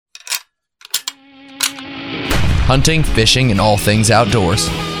hunting, fishing, and all things outdoors.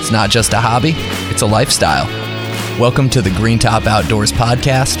 It's not just a hobby, it's a lifestyle. Welcome to the Green Top Outdoors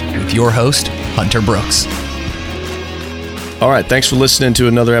podcast with your host, Hunter Brooks. All right, thanks for listening to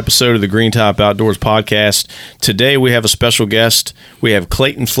another episode of the Green Top Outdoors podcast. Today we have a special guest. We have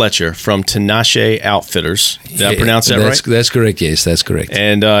Clayton Fletcher from Tinashe Outfitters. Did I pronounce that right? That's correct, yes, that's correct.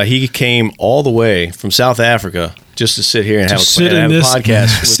 And he came all the way from South Africa just to sit here and have a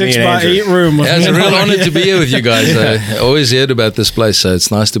podcast with 6x8 room. It's a real honor to be here with you guys. I always heard about this place, so it's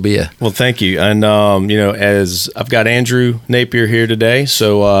nice to be here. Well, thank you. And, as I've got Andrew Napier here today,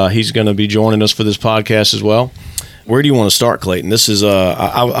 so he's going to be joining us for this podcast as well. Where do you want to start, Clayton? This is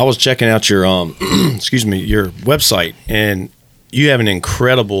I was checking out your your website, and you have an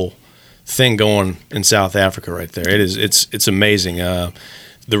incredible thing going in South Africa right there. It's amazing.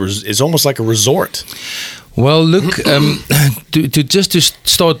 It's almost like a resort. Well, look, to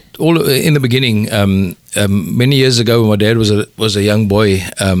start all in the beginning. Many years ago, when my dad was a young boy,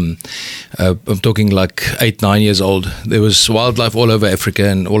 I'm talking like 8-9 years old. There was wildlife all over Africa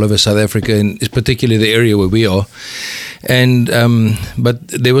and all over South Africa, and particularly the area where we are. And but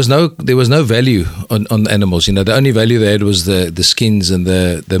there was no value on animals. You know, the only value they had was the skins and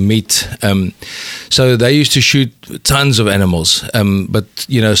the meat. So they used to shoot tons of animals, but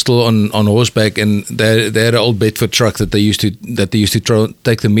still on horseback, and they had an old Bedford truck that they used to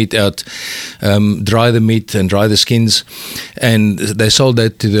take the meat out, dry the meat and dry the skins, and they sold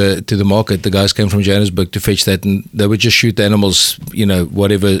that to the market. The guys came from Johannesburg to fetch that, and they would just shoot the animals,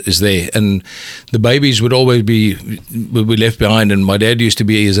 whatever is there, and the babies would always be left behind. And my dad used to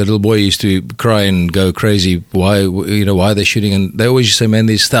be, as a little boy, used to cry and go crazy. Why are they shooting? And they always used to say, man,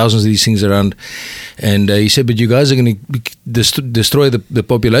 there's thousands of these things around. And he said, but you guys are going to destroy the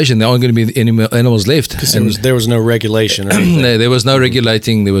population. There aren't going to be any animals left. Because there was no regulation or anything. No, there was no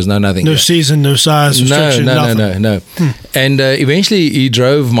regulating. There was no nothing. No season, no size restriction, nothing. No. And eventually he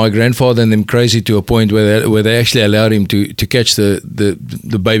drove my grandfather and them crazy to a point where they actually allowed him to catch the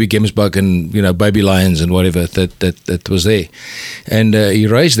baby gemsbuck and baby lions and whatever that was there. And he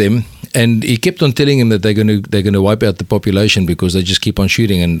raised them. And he kept on telling him that they're going to wipe out the population because they just keep on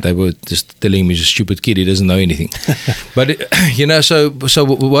shooting, and they were just telling him he's a stupid kid, he doesn't know anything. But so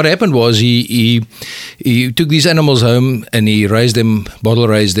what happened was he took these animals home and he raised them, bottle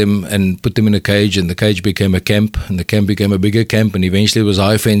raised them, and put them in a cage, and the cage became a camp, and the camp became a bigger camp, and eventually it was a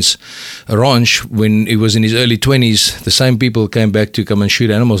high fence ranch. When he was in his early 20s, the same people came back to come and shoot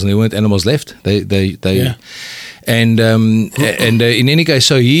animals, and there weren't animals left. Yeah. And in any case,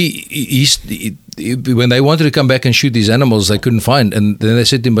 so he when they wanted to come back and shoot these animals, they couldn't find. And then they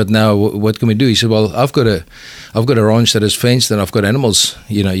said to him, "But now, what can we do?" He said, "Well, I've got a ranch that is fenced, and I've got animals.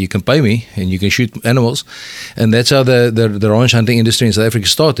 You can pay me, and you can shoot animals." And that's how the ranch hunting industry in South Africa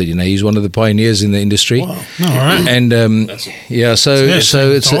started. He's one of the pioneers in the industry. Wow. All right. And it's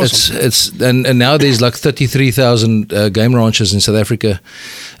now there's like 33,000 game ranches in South Africa,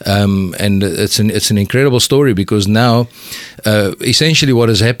 and it's an incredible story, because now essentially what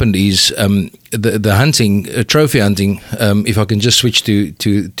has happened is the hunting, trophy hunting. If I can just switch to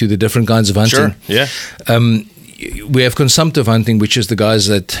the different kinds of hunting. Sure. Yeah. We have consumptive hunting, which is the guys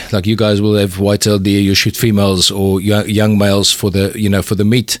that, like you guys, will have white-tailed deer. You shoot females or young males for the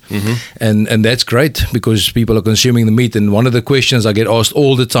meat, and that's great because people are consuming the meat. And one of the questions I get asked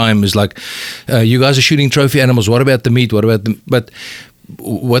all the time is like, "You guys are shooting trophy animals. What about the meat? What about the?" But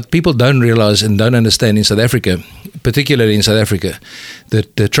what people don't realize and don't understand in South Africa, particularly in South Africa,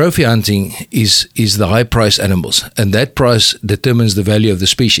 that the trophy hunting is the high price animals, and that price determines the value of the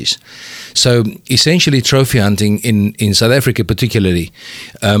species. So essentially trophy hunting in South Africa particularly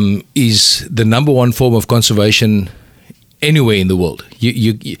is the number one form of conservation anywhere in the world.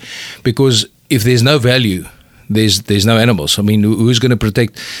 You because if there's no value, there's no animals. I mean, who's going to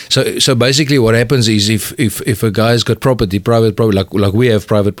protect? So basically, what happens is if a guy's got private property, like we have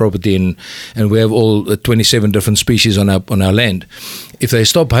private property, and we have all 27 different species on our land. If they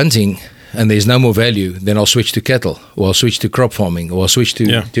stop hunting and there's no more value, then I'll switch to cattle, or I'll switch to crop farming, or I'll switch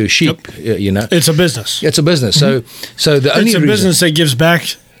to sheep. Yep. It's a business. It's a business. So the only reason, business that gives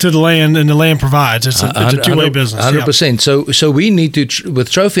back to the land, and the land provides. It's a two-way business. 100%. Yeah. So we need to,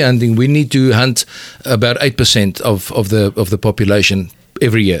 with trophy hunting, we need to hunt about 8% of the population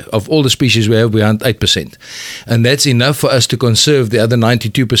every year. Of all the species we have, we hunt 8%. And that's enough for us to conserve the other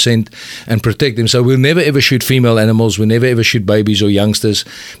 92% and protect them. So we'll never ever shoot female animals. We'll never ever shoot babies or youngsters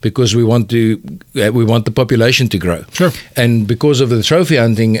because we want the population to grow. Sure. And because of the trophy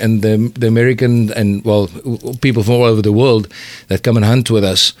hunting and the American and, well, people from all over the world that come and hunt with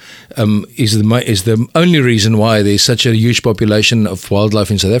us is the only reason why there's such a huge population of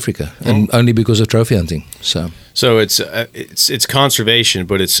wildlife in South Africa, and only because of trophy hunting. So So it's conservation,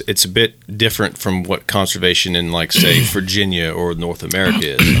 but it's a bit different from what conservation in, like, say, Virginia or North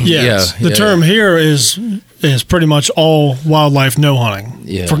America is. Yes. The term here is pretty much all wildlife, no hunting.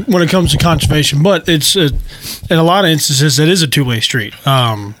 Yeah. When it comes to conservation, but it's in a lot of instances it is a two-way street.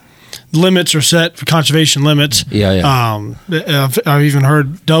 Limits are set for conservation limits. I've even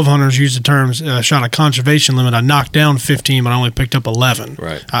heard dove hunters use the terms, shot a conservation limit. I knocked down 15, but I only picked up 11.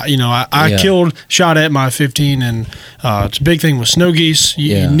 Right. I shot at my 15, and it's a big thing with snow geese.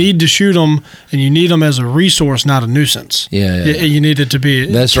 You need to shoot them, and you need them as a resource, not a nuisance. You need it to be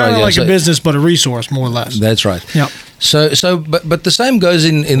kind of like a business, but a resource, more or less. That's right. Yeah. But the same goes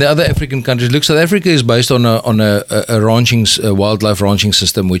in the other African countries. Look, South Africa is based on a ranching, wildlife ranching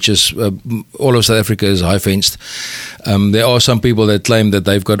system, which is all of South Africa is high fenced. There are some people that claim that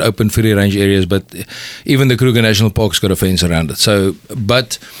they've got open free range areas, but even the Kruger National Park's got a fence around it.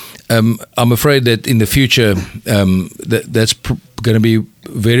 I'm afraid that in the future, that's going to be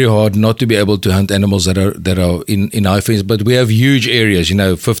very hard not to be able to hunt animals that are in high fence. But we have huge areas,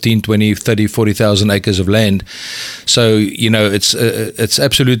 15, 20, 30, 40,000 acres of land. So, it's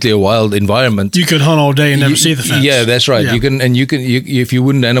absolutely a wild environment. You could hunt all day and never see the fence. Yeah, that's right. Yeah. If you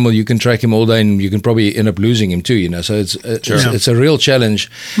wound an animal, you can track him all day, and you can probably end up losing him too. So it's a real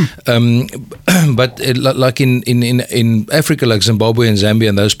challenge. But like in Africa, like Zimbabwe and Zambia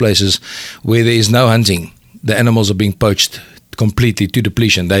and those places where there is no hunting, the animals are being poached completely to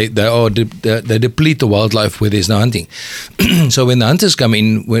depletion. They deplete the wildlife where there's no hunting. So when the hunters come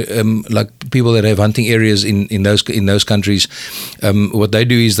in, like people that have hunting areas in those countries, what they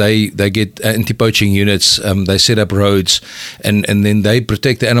do is they get anti-poaching units. They set up roads, and then they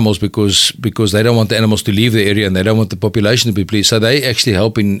protect the animals because they don't want the animals to leave the area, and they don't want the population to be depleted. So they actually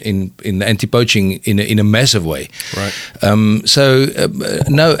help in anti-poaching in a massive way. Right.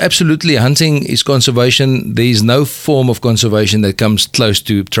 No, absolutely, hunting is conservation. There is no form of conservation that comes close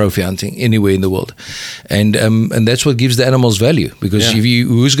to trophy hunting anywhere in the world, and that's what gives the animals value. Because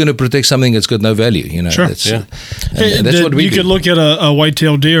who's going to protect something that's got no value? Sure. That's what we do. You could look at a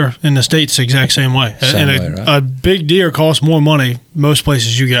white-tailed deer in the States the exact same way. A big deer costs more money most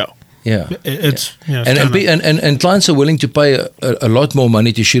places you go. Yeah, and clients are willing to pay a lot more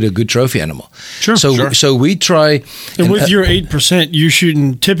money to shoot a good trophy animal. Sure. So we try. And with your 8%, you're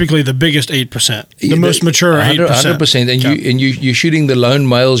shooting typically the biggest 8%, the most mature 8%. 100%, and you're shooting the lone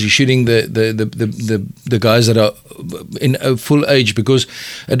males. You're shooting the guys that are in a full age, because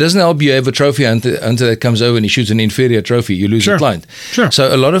it doesn't help you have a trophy hunter that comes over and he shoots an inferior trophy. You lose a client. Sure.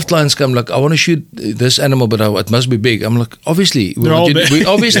 So a lot of clients come like, I want to shoot this animal, but it must be big. I'm like, obviously,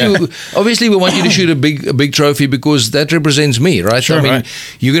 obviously we want you to shoot a big trophy, because that represents me, right? Sure,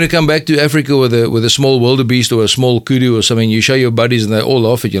 you're going to come back to Africa with a small wildebeest or a small kudu or something. You show your buddies and they all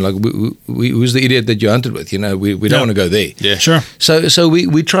laugh at you, like, who's the idiot that you hunted with? We don't want to go there. Yeah, sure. So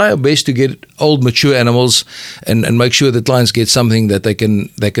we try our best to get old, mature animals and make sure that clients get something that they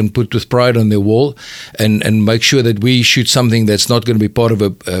can put with pride on their wall, and make sure that we shoot something that's not going to be part of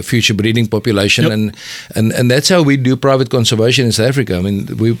a future breeding population. And that's how we do private conservation in South Africa. I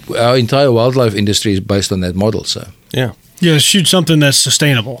mean, our entire wildlife industry is based on that model. So shoot something that's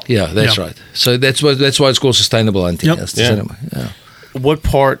sustainable. Yeah, that's right. So that's why it's called sustainable hunting. Yep. What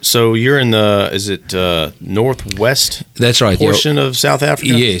part? So you're in the northwest? That's right. Portion of South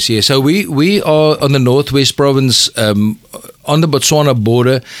Africa. Yes. So we are on the northwest province, on the Botswana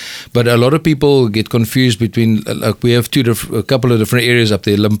border, but a lot of people get confused between. Like, we have a couple of different areas up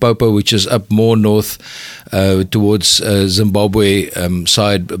there. Limpopo, which is up more north towards Zimbabwe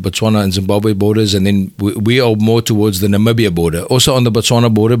side, Botswana and Zimbabwe borders, and then we are more towards the Namibia border, also on the Botswana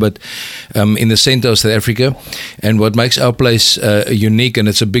border, but in the center of South Africa. And what makes our place unique, and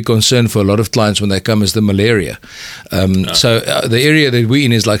it's a big concern for a lot of clients when they come, is the malaria. So the area that we're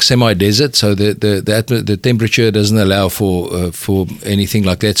in is like semi-desert, so the temperature doesn't allow for anything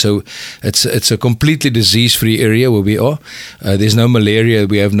like that. So it's a completely disease-free area where we are. There's no malaria.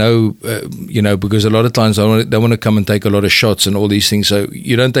 We have no, because a lot of times they want to come and take a lot of shots and all these things. So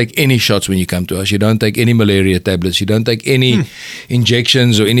you don't take any shots when you come to us. You don't take any malaria tablets. You don't take any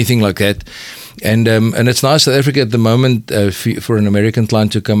injections or anything like that. And it's nice that Africa at the moment, for an American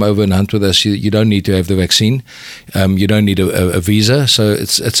client to come over and hunt with us, you don't need to have the vaccine. You don't need a visa. So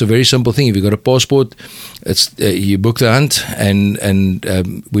it's a very simple thing. If you've got a passport, you book the hunt, and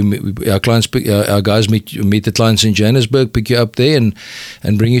our clients, our guys meet the clients in Johannesburg, pick you up there,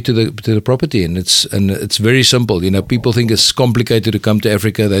 and bring you to the property. And it's very simple. People think it's complicated to come to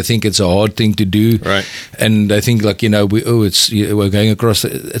Africa. They think it's a hard thing to do, right? And they think, like, we're going across.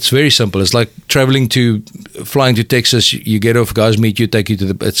 It's very simple. It's like flying to Texas, you get off, guys meet you, take you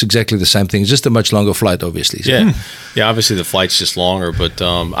to it's exactly the same thing. It's just a much longer flight, obviously. So. Yeah. Obviously the flight's just longer, but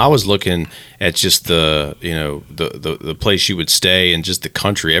I was looking at just the place you would stay and just the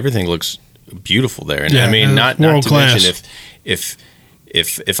country. Everything looks beautiful there, and I mean, not to mention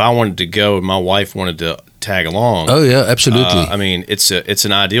if I wanted to go and my wife wanted to tag along. Oh yeah, absolutely. I mean, it's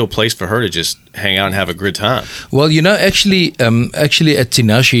an ideal place for her to just hang out and have a good time. Well, actually at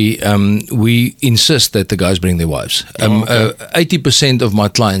Tinashe, we insist that the guys bring their wives. 80% of my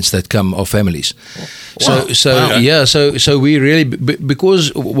clients that come are families. Wow. So we really,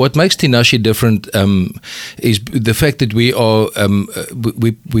 because what makes Tinashe different is the fact that we are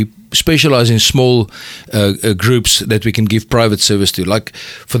we specialize in small groups that we can give private service to. Like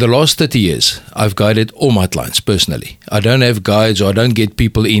for the last 30 years, I've guided all my clients personally. I don't have guides, or I don't get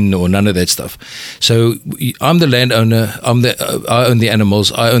people in, or none of that stuff. So I'm the landowner. I own the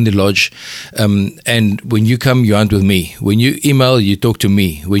animals. I own the lodge. And when you come, you hunt with me. When you email, you talk to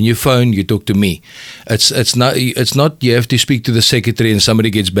me. When you phone, you talk to me. It's not you have to speak to the secretary and somebody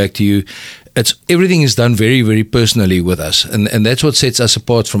gets back to you. Everything is done very, very personally with us, and that's what sets us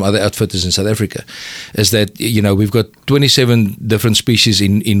apart from other outfitters in South Africa. Is that we've got 27 different species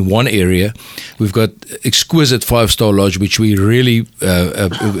in one area. We've got exquisite 5-star lodge, which we really are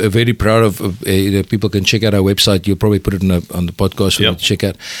very proud of. People can check out our website. You'll probably put it on the podcast for them to check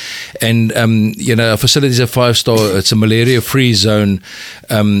out. And our facilities are 5-star. It's a malaria-free zone,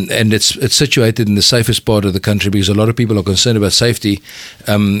 and it's situated in the safest part of the country because a lot of people are concerned about safety.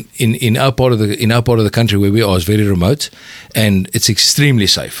 In our part of the country where we are is very remote, and it's extremely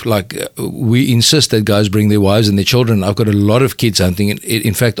safe. Like we insist that guys bring their wives and their children. I've got a lot of kids hunting.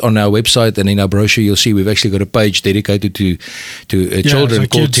 In fact, on our website and in our brochure, you'll see we've actually got a page dedicated to children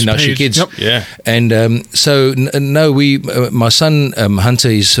called Tinashe Kids. Yep. Yeah. And my son Hunter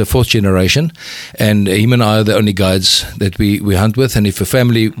is 4th generation, and him and I are the only guides that we hunt with. And if a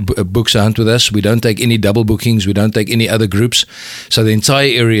family books a hunt with us, we don't take any double bookings. We don't take any other groups. So the entire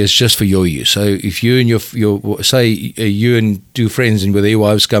area is just for your use. So if you and you and 2 friends and with their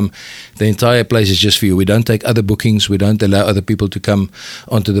wives come, the entire place is just for you. We don't take other bookings. We don't allow other people to come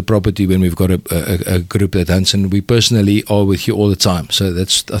onto the property when we've got a group that hunts, and we personally are with you all the time. So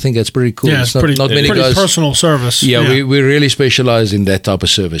I think that's pretty cool. Yeah, it's pretty personal service. Yeah, we really specialize in that type of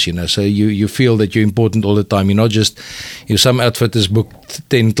service. So you feel that you're important all the time. You're not just some outfitters book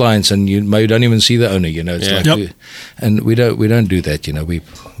 10 clients and you don't even see the owner. It's and we don't do that. We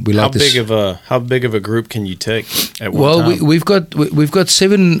like this. How big of a group can you take at one time? Well, we've got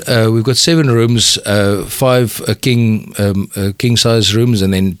 7 rooms, 5 king size rooms,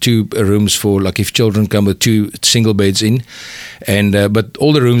 and then 2 rooms for like if children come with 2 single beds in, and but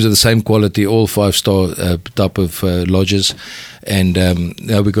all the rooms are the same quality, all 5-star type of lodges, and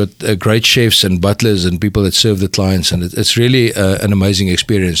we've got great chefs and butlers and people that serve the clients, and it's really an amazing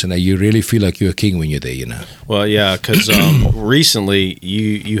experience, and you really feel like you're a king when you're there. Well, yeah, because recently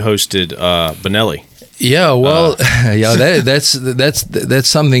you hosted Benelli. Yeah, well, that's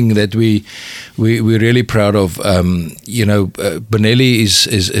something that we're really proud of. Benelli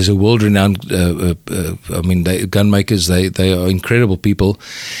is a world-renowned. Gun makers. They are incredible people,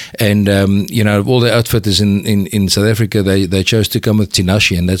 and all the outfitters in South Africa they chose to come with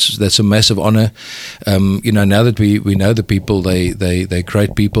Tinashe, and that's a massive honor. Now that we know the people, they're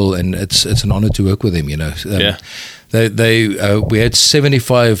great people, and it's an honor to work with them. We had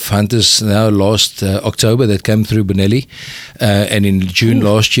 75 hunters now last October that came through Benelli, and in June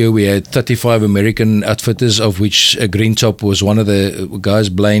last year we had 35 American outfitters, of which Green Top was one of the guys.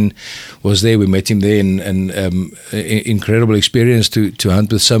 Blaine was there. We met him there, and incredible experience to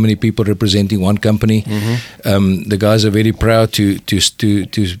hunt with so many people representing one company. Mm-hmm. The guys are very proud to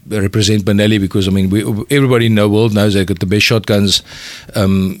represent Benelli because everybody in the world knows they've got the best shotguns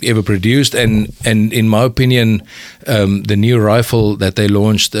ever produced, and in my opinion. The new rifle that they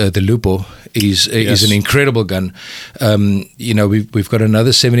launched, the Lupo, is an incredible gun. We've got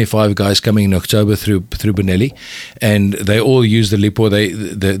another 75 guys coming in October through Benelli, and they all use the Lupo.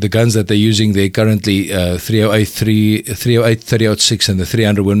 The guns that they're using, they're currently 308, 306, and the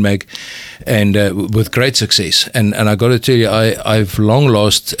 300 Win Mag, and with great success. And I got to tell you, I've long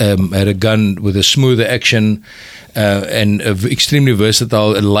lost had a gun with a smoother action. And extremely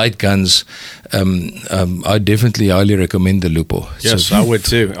versatile light guns. I definitely highly recommend the Lupo. Yes, I would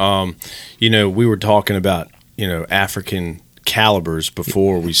too. We were talking about African calibers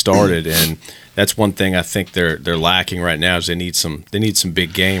before we started, and that's one thing I think they're lacking right now is they need some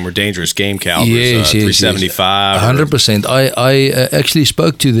big game or dangerous game calibers. Yes, 375. 100%. I actually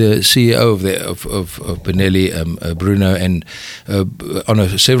spoke to the CEO of Benelli, Bruno, and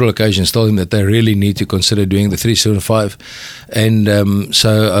on several occasions told him that they really need to consider doing the 375, and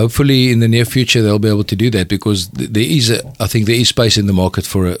so hopefully in the near future they'll be able to do that, because I think there is space in the market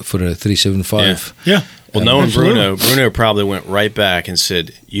for a 375. Yeah. Well, knowing Bruno probably went right back and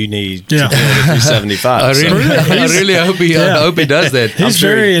said, "You need to build a 375." I really hope he does that. He's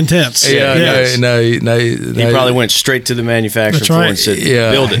very intense. Yeah, no. He probably went straight to the manufacturing floor and said,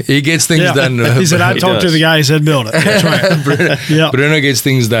 "Build it." He gets things done. He said, "I talked to the guy. He said, build it." That's right. Bruno gets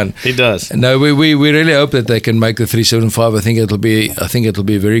things done. He does. No, we really hope that they can make the 375. I think it'll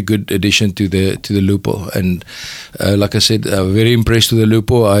be a very good addition to the Lupo. And like I said, very impressed with the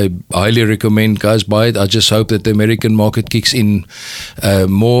Lupo. I highly recommend guys buy it. I just hope that the American market kicks in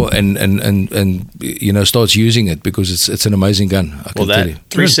more and starts using it, because it's an amazing gun. I can tell you.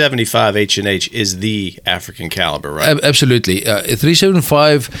 375 H&H is the African caliber, right? Absolutely.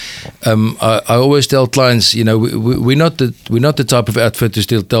 375. I always tell clients, we're not the type of outfit to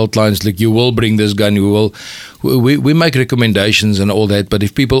still tell clients like, you will bring this gun, you will. We make recommendations and all that, but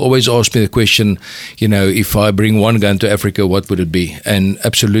if people always ask me the question, if I bring one gun to Africa, what would it be? And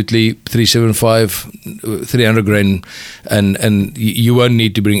absolutely 375. 300 grain, and you won't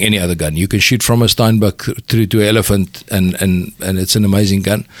need to bring any other gun. You can shoot from a Steinbach through to an Elephant, and it's an amazing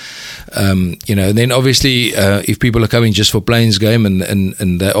gun. And then obviously if people are coming just for plains game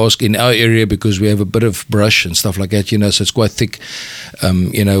and they ask in our area, because we have a bit of brush and stuff like that, so it's quite thick.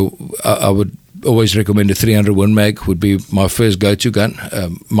 I would always recommend a 300 Win Mag would be my first go-to gun.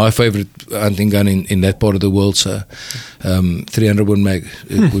 My favorite hunting gun in that part of the world. So 300 Win Mag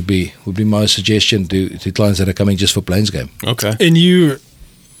would be my suggestion to clients that are coming just for plains game. Okay. And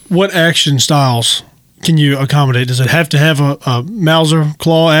what action styles can you accommodate? Does it have to have a Mauser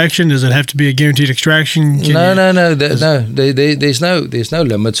claw action? Does it have to be a guaranteed extraction? No. There's no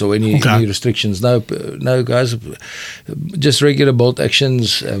limits or any restrictions. No, guys. Just regular bolt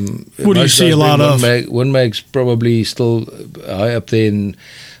actions. What do you see a lot of? Win Mag's probably still high up there, and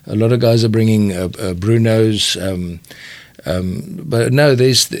a lot of guys are bringing Brunos. But no,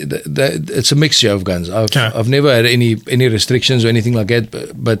 it's a mixture of guns. I've never had any restrictions or anything like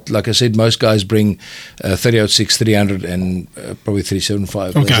that. But like I said, most guys bring 30-06, 300, and probably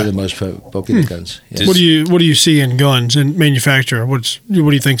 375. Those are the most popular guns. Yes. What do you see in guns and manufacturer? What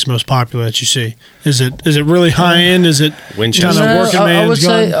do you think is most popular that you see? Is it really high end? Is it Winchester? kind of working man's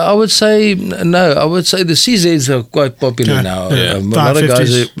gun? I would say no. I would say the CZs are quite popular now. Yeah. A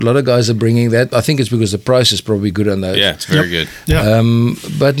lot of guys are bringing that. I think it's because the price is probably good on those. Yeah, it's very good. Yeah.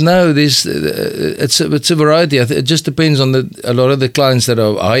 But no, it's a variety. It just depends on a lot of the clients that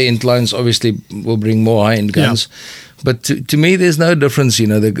are high end clients. Obviously, will bring more high end guns. Yeah. But to me, there's no difference.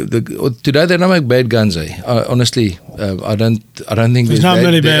 Today they don't make bad guns. Honestly, I don't think there's not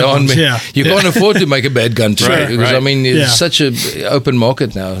many bad ones. You can't afford to make a bad gun today, because I mean it's such an open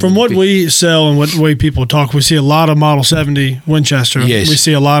market now. From what we sell and what way people talk, we see a lot of Model 70 Winchester. Yes. We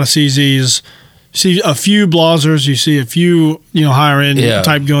see a lot of CZs. See a few Blazers, you see a few, higher end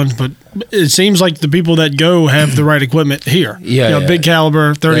type guns, but it seems like the people that go have the right equipment here. Big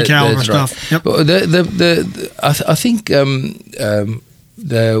caliber, 30 caliber stuff. Right. Yep. I think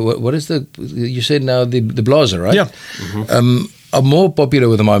what is you said now the Blazer, right? Yeah. Mm-hmm. Are more popular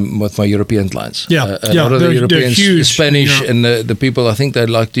with my European clients. A lot of the Europeans, huge, Spanish, and the people. I think they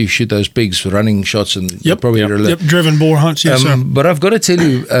like to shoot those pigs, running shots, and probably driven boar hunts. Yes, sir. But I've got to tell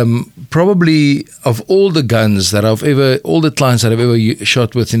you, probably of all the guns that all the clients that I've ever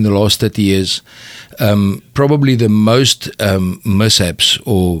shot with in the last 30 years, probably the most mishaps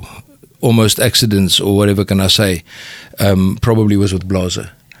or almost accidents or whatever can I say, probably was with Blazer.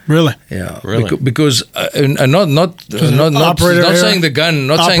 Really? Yeah. Really? Because not saying the gun,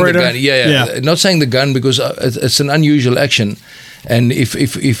 not saying the gun. Yeah. Not saying the gun, because it's an unusual action, and if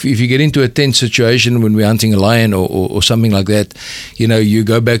you get into a tense situation when we're hunting a lion or something like that, you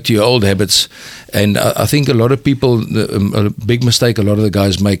go back to your old habits. And I think a lot of people, a big mistake a lot of the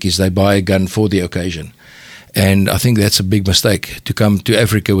guys make is they buy a gun for the occasion. And I think that's a big mistake, to come to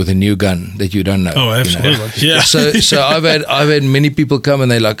Africa with a new gun that you don't know. Oh, absolutely. Yeah. So I've had many people come and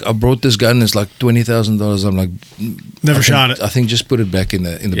they're like, I brought this gun, it's like $20,000. I'm like, never shot it. I think just put it back in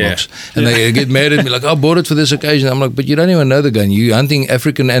the box. And they get mad at me like, I bought it for this occasion. I'm like, but you don't even know the gun. You hunting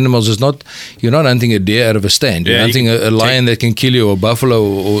African animals you're not hunting a deer out of a stand. You're hunting a lion that can kill you, or buffalo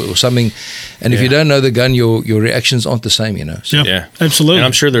or something. And if you don't know the gun, your reactions aren't the same, So. Yeah, absolutely. And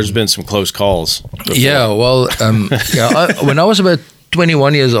I'm sure there's been some close calls before. Yeah, well, Well, when I was about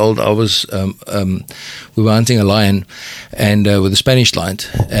 21 years old, I was we were hunting a lion, and with a Spanish lion,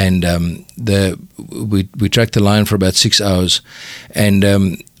 and we tracked the lion for about 6 hours, and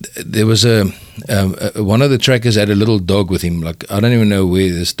there was one of the trackers had a little dog with him. Like, I don't even know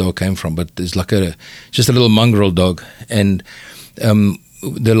where this dog came from, but it's like just a little mongrel dog, and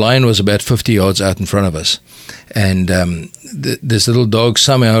the lion was about 50 yards out in front of us, and this little dog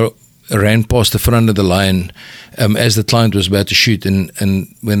somehow ran past the front of the lion as the client was about to shoot, and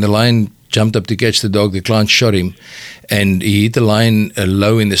when the lion jumped up to catch the dog, the client shot him, and he hit the lion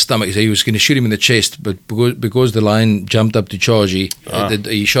low in the stomach. So he was going to shoot him in the chest, but because the lion jumped up to charge, he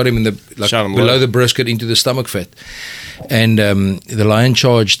shot him in below the brisket into the stomach fat, and the lion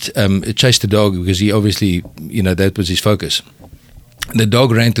charged, chased the dog because he obviously, that was his focus. The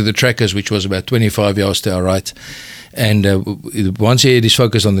dog ran to the trackers, which was about 25 yards to our right. And once he had his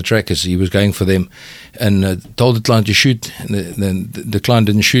focus on the trackers, he was going for them, and told the client to shoot. And the client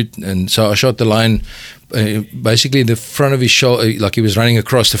didn't shoot, and so I shot the lion basically in the front of his shoulder, like he was running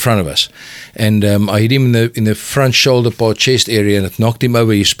across the front of us. And I hit him in the front shoulder part, chest area, and it knocked him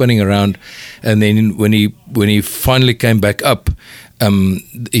over. He's spinning around, and then when he finally came back up,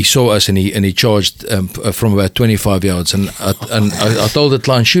 he saw us, and he charged from about 25 yards, and I told the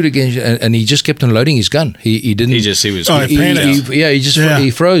client, shoot again, and he just kept on loading his gun. He didn't. He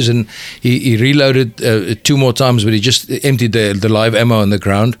froze, and he reloaded 2 more times, but he just emptied the live ammo on the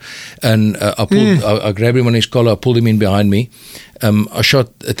ground, and I grabbed him on his collar, I pulled him in behind me. I shot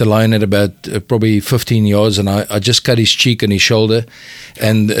at the lion at about probably 15 yards, and I just cut his cheek and his shoulder.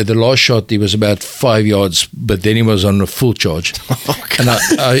 And the last shot, he was about 5 yards, but then he was on a full charge. And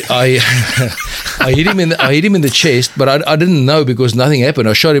I hit him in the chest, but I didn't know because nothing happened.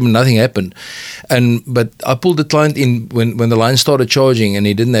 I shot him and nothing happened. But I pulled the client in when the lion started charging, and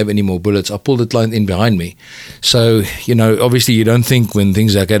he didn't have any more bullets. I pulled the client in behind me. So obviously you don't think when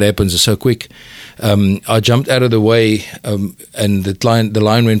things like that happens it's so quick. I jumped out of the way, and the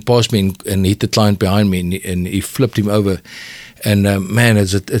lion went past me and hit the client behind me, and he flipped him over. And man,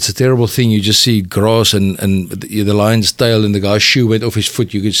 it's a terrible thing. You just see grass and the lion's tail, and the guy's shoe went off his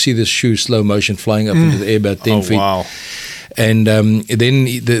foot. You could see the shoe slow motion flying up into the air about 10 feet. Wow. And then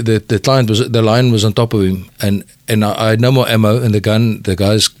the lion was on top of him, and I had no more ammo, and the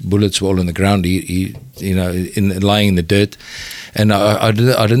guy's bullets were all on the ground. He lying in the dirt, and I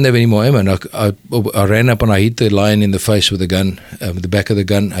didn't have any more ammo. And I ran up and I hit the lion in the face with the gun, with the back of the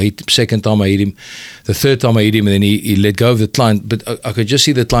gun. Second time I hit him, the third time I hit him, and then he let go of the client. But I could just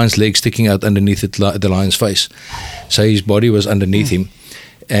see the client's leg sticking out underneath the lion's face, so his body was underneath him.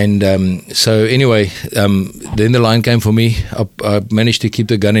 And so anyway, then the lion came for me. I managed to keep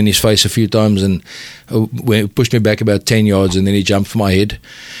the gun in his face a few times, and pushed me back about 10 yards, and then he jumped for my head.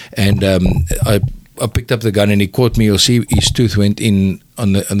 And I picked up the gun, and he caught me. You'll see his tooth went in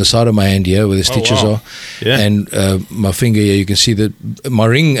on the side of my hand here where the stitches are. Yeah. And my finger here, you can see that my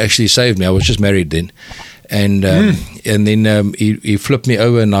ring actually saved me. I was just married then. And then he flipped me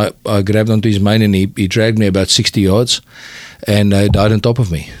over, and I grabbed onto his mane, and he dragged me about 60 yards, and died on top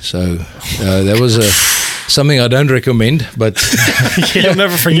of me. So that was something I don't recommend, but you'll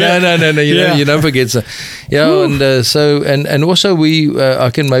never forget. No. You don't forget. So, and also I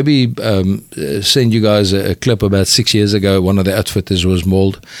can maybe send you guys a clip about 6 years ago. One of the outfitters was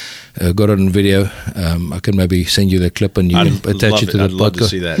mauled. Got it on video. I can maybe send you the clip, and you can attach it to the podcast. I'd love to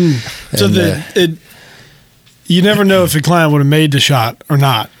see that. So you never know if the client would have made the shot or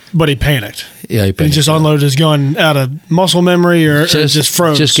not, but he panicked. Yeah, he just unloaded his gun out of muscle memory, or just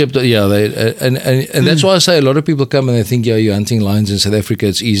froze. Just kept, and that's why I say a lot of people come and they think, you're hunting lions in South Africa,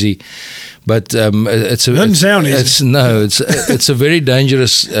 it's easy. But doesn't sound easy. It's a very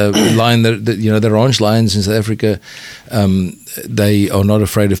dangerous lion. The ranch lions in South Africa, they are not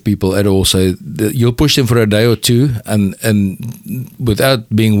afraid of people at all. So you'll push them for a day or two, and without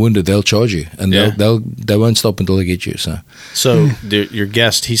being wounded, they'll charge you, and they won't stop until they get you. So your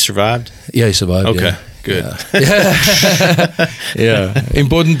guest, he survived? Yeah, he survived. Okay. Yeah. Good. Yeah.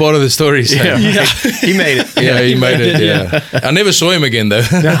 Important part of the story. So. Yeah. He made it. Yeah, he made it. Yeah. I never saw him again, though.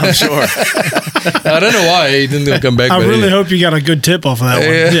 No, I'm sure. I don't know why he didn't come back. I really hope you got a good tip off of that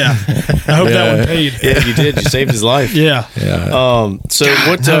one. Yeah. I hope that one paid. Yeah, you did. You saved his life. Yeah. So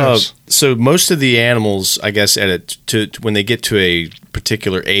most of the animals, I guess, when they get to a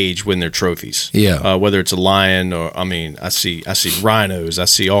particular age, when they're trophies. Yeah. Whether it's a lion or I see rhinos. I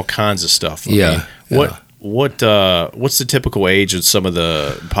see all kinds of stuff. What's the typical age of some of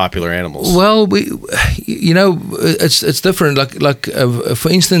the popular animals? Well, it's different. Like for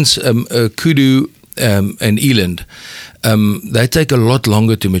instance, kudu and eland, they take a lot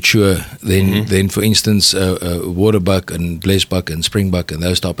longer to mature than for instance, waterbuck and blesbuck and springbuck and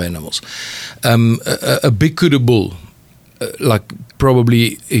those type of animals. A big kudu bull, like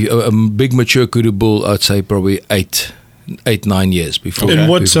probably a big mature kudu bull, I'd say probably 8-9 years before. And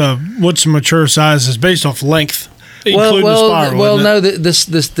what's a mature size is based off length, including the spiral. No, the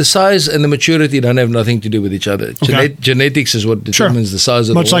size and the maturity don't have nothing to do with each other. Okay. Genetics is what determines the size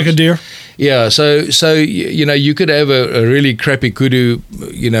of much the like a deer. Yeah, so you could have a really crappy kudu,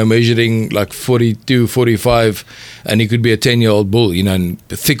 measuring like 42, 45, and he could be a 10-year-old bull, and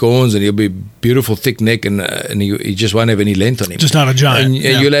thick horns, and he'll be beautiful thick neck, and he just won't have any length on him. Just not a giant.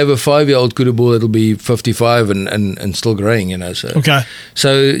 And you'll have a 5-year-old kudu bull that'll be 55 and still growing, So okay.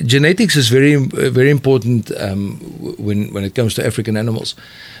 So genetics is very very important when it comes to African animals.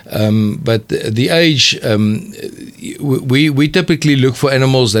 But the age, we typically look for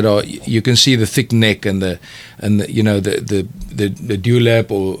animals that are, you can see the thick neck and the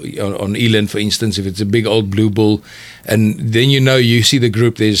dewlap, or on eland, for instance, if it's a big old blue bull, and then you see the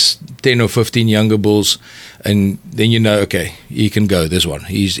group, there's 10 or 15 younger bulls, and then okay, he can go, this one.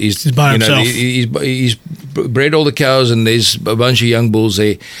 He's by himself. He's bred all the cows, and there's a bunch of young bulls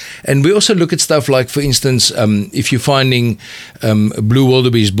there. And we also look at stuff like, for instance, if you're finding blue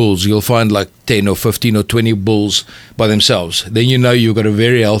wildebeest bulls, you'll find like 10 or 15 or 20 bulls by themselves. Then you've got a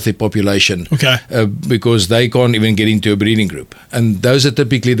very healthy population. Okay. Because they can't even get into a breeding group. And those are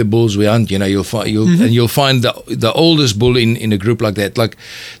typically the bulls we hunt. You'll find the oldest bull in a group like that. Like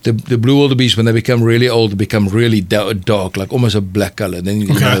the blue wildebeest, when they become really old, become really dark, like almost a black color. Then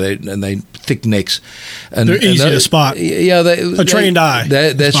they thick necks. And they're easy to spot. Yeah, a trained eye.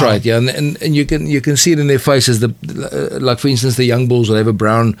 That's right. Yeah, and you can see it in their faces. Like for instance, the young bulls will have a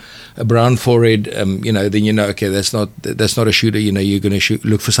brown forehead. Then okay, that's not a shooter. You're going to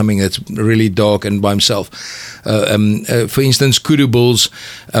look for something that's really dark and by himself. For instance, kudu bulls.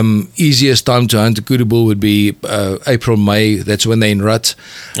 Easiest time to hunt a kudu bull would be April, May. That's when they're in rut.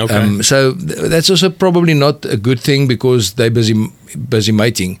 Okay. So that's also probably not a good thing because they're busy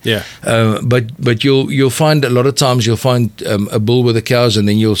mating. Yeah. But you'll find a lot of times you'll find a bull with the cows, and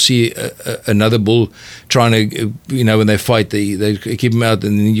then you'll see another bull trying to when they fight they keep them out,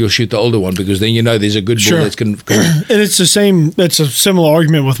 and then you'll shoot the older one because then there's a good bull that's going to. And it's the same. It's a similar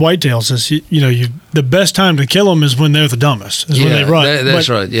argument with whitetails. Is the best time to kill them is when they're the dumbest. Is when they run. That's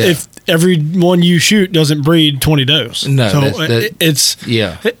right. Yeah. If every one you shoot doesn't breed 20 does. No. So it's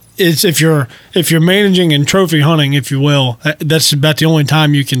if you're managing and trophy hunting, if you will, that's about the only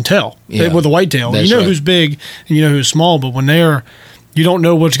time you can tell with a whitetail. That's who's big and who's small, but when you don't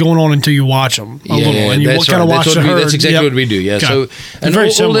know what's going on until you watch them a little, and you kind of watch the herd. That's exactly what we do. Yeah. Okay. So and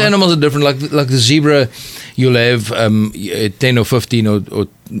all the animals are different. Like the zebra, you'll have 10 or 15 or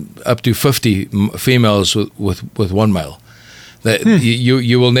up to 50 females with one male.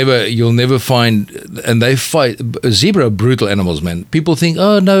 You'll never find, and they fight. Zebra are brutal animals, man. People think,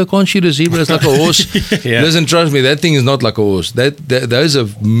 oh no, I can't shoot a zebra. It's like a horse. Listen, trust me, that thing is not like a horse. Those are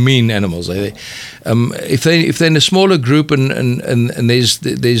mean animals. If they're in a smaller group and there's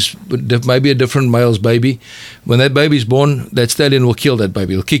maybe a different male's baby, when that baby's born, that stallion will kill that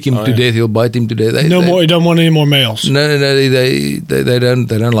baby. He'll kick him to death. He'll bite him to death. You don't want any more males. No, they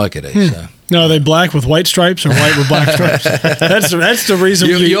don't like it. So. No, are they black with white stripes or white with black stripes? That's the reason.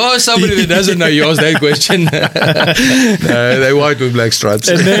 You are somebody that doesn't know. You ask that question. No, they're white with black stripes.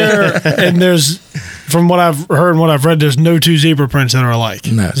 And there's, from what I've heard and what I've read, there's no two zebra prints that are alike.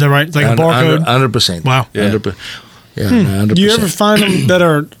 No. Is that right? It's like a barcode? 100%. Wow. Yeah. 100%. Yeah, 100%. Do you ever find them that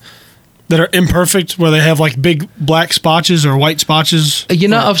are imperfect, where they have like big black spotches or white spotches?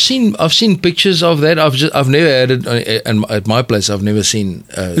 I've seen pictures of that. I've never had it, and at my place I've never seen.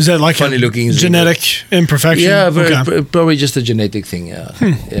 Is that like funny looking genetic imperfection? Yeah, probably just a genetic thing. Yeah,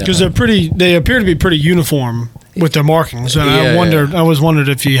 because they appear to be pretty uniform with their markings, and I always wondered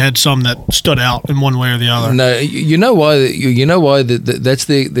if you had some that stood out in one way or the other. No, you know why? That's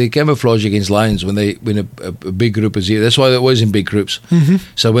the camouflage against lions when a big group is here. That's why they're always in big groups. Mm-hmm.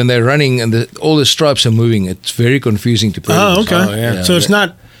 So when they're running and all the stripes are moving, it's very confusing to predators. Oh, okay. Yeah. So it's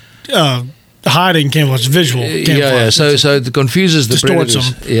not hiding camouflage, visual camouflage. So it confuses the distorts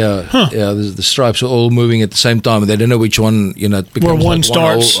predators. them. Yeah. The stripes are all moving at the same time, and they don't know which one. It becomes where one like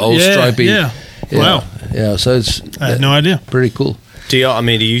starts. One old stripy. Yeah. Wow. Yeah. So it's. I had no idea. Pretty cool. Do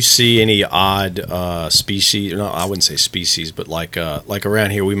you see any odd species? No, I wouldn't say species, but like around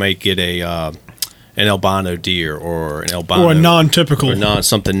here we might get a an albino deer or an albino or a non-typical or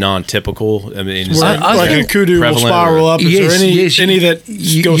something non-typical? I mean, like a kudu will spiral up. Is there any that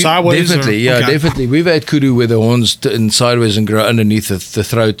go sideways? Definitely, definitely. We've had kudu where the horns turn sideways and grow underneath the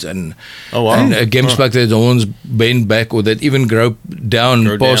throat, and and a gemsbuck that the horns bend back or that even grow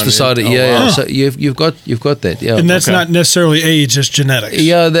down past the side. So you've got that. Yeah, and that's not necessarily age; it's genetics.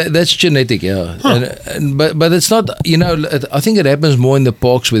 Yeah, that's genetic. Yeah, but it's not. I think it happens more in the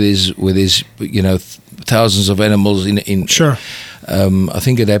parks with his thousands of animals in sure. I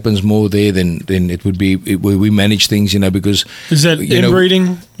think it happens more there than it would be where we manage things, because is that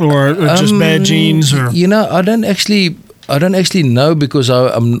inbreeding or just bad genes or I don't actually know, because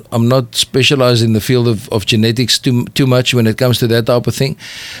I'm not specialized in the field of genetics too much when it comes to that type of thing.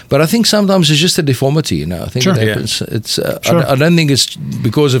 But I think sometimes it's just a deformity. I think it happens. It's I don't think it's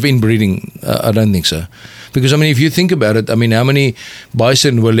because of inbreeding. I don't think so. Because if you think about it, how many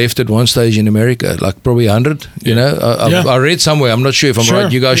bison were left at one stage in America? Like probably 100. I read somewhere. I'm not sure if I'm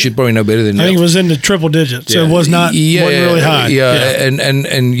right. You guys should probably know better than me. I think it was in the triple digits. So it was not wasn't really high.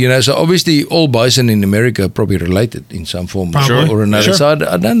 And so obviously all bison in America are probably related in some form or another. Sure. So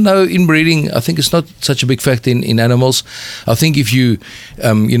I don't know inbreeding. I think it's not such a big factor in animals. I think if you,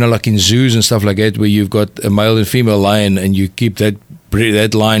 like in zoos and stuff like that, where you've got a male and female lion and you keep that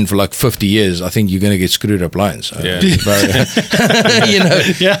line for like 50 years, I think you're going to get screwed up lions. But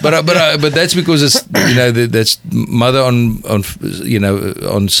that's because it's that's mother on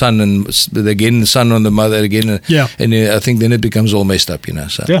son, and again the son on the mother again. And I think then it becomes all messed up.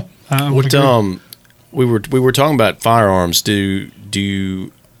 So we were talking about firearms.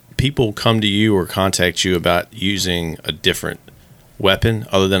 Do people come to you or contact you about using a different weapon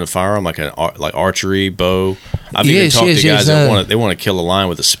other than a firearm, like archery, bow? I've even talked to guys that want to kill a lion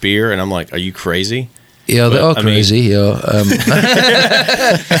with a spear, and I'm like, are you crazy? Yeah, they are crazy.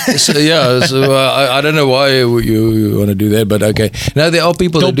 So I don't know why you want to do that, but okay. Now there are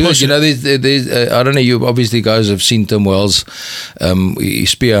people that do it. There's I don't know. You obviously guys have seen Tim Wells,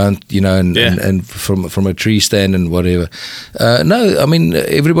 spear hunt, and from a tree stand and whatever. No,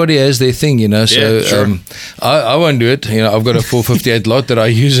 everybody has their thing, So I won't do it. I've got a 458 lot that I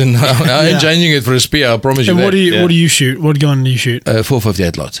use, and I ain't changing it for a spear. I promise you. And what do you shoot? What gun do you shoot?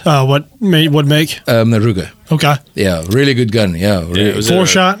 458 lot. What make? The Ruger. Okay. Yeah, really good gun. Yeah, really.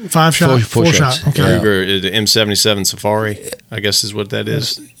 4-shot, 5-shot, 4-shot. Okay. Ruger, the M77 Safari, I guess is what that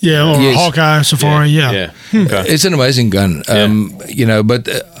is. Yeah, or Hawkeye Safari. Yeah. Okay. It's an amazing gun. But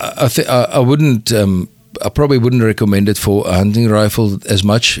I wouldn't. I probably wouldn't recommend it for a hunting rifle as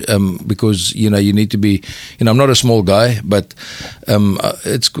much because you need to be. I'm not a small guy, but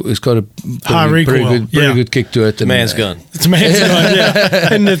it's got a pretty good kick to it. Man's gun. It's a man's gun.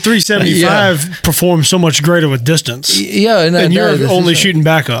 Yeah, and the 375 performs so much greater with distance. Yeah, and you're only shooting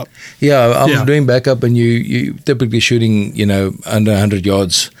backup. Yeah, I'm doing backup, and you typically shooting under 100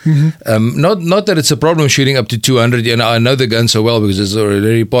 yards. Mm-hmm. Not that it's a problem shooting up to 200. I know the gun so well because it's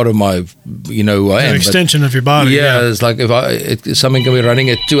already part of my who I am. Extension of your body. Yeah, it's like if something can be running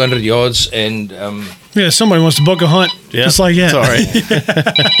at 200 yards and somebody wants to book a hunt. Yeah, just like that. Sorry.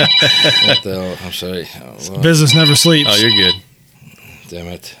 What the hell? I'm sorry. Business never sleeps. Oh, you're good. Damn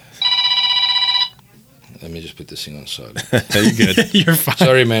it. Let me just put this thing on side. You're good. You're fine.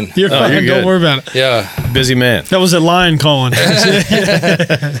 Sorry, man. You're fine. You're Don't worry about it. Yeah. Busy man. That was a lion calling.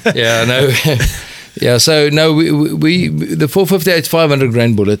 Yeah, no. Yeah, so no, we the 458 500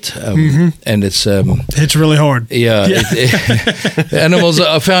 grain bullet, and it's hits really hard. Yeah, animals.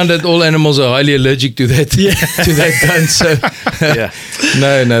 I found that all animals are highly allergic to that to that gun. So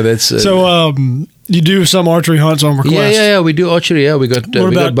no, that's so. You do some archery hunts on request. Yeah. We do archery. Yeah, we got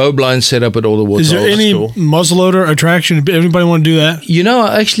bow blinds set up at all the water. Is there any muzzleloader attraction? Everybody want to do that?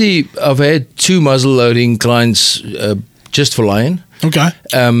 Actually, I've had 2 muzzleloading clients just for lion. Okay.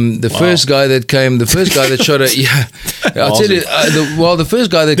 The first guy that shot a I'll tell you. The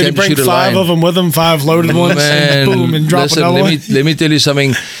first guy that came to shoot a lion. 5 of them with him, 5 loaded ones, and boom, and drop another one. Let me tell you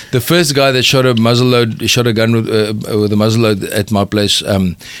something. The first guy that shot a gun with a muzzleload at my place,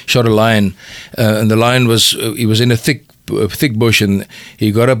 shot a lion, and the lion was in a thick bush, and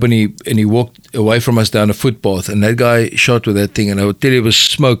he got up and he walked away from us down a footpath, and that guy shot with that thing, and I would tell you it was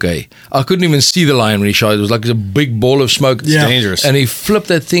smoke. I couldn't even see the lion when he shot. It was like a big ball of smoke. It's dangerous. And he flipped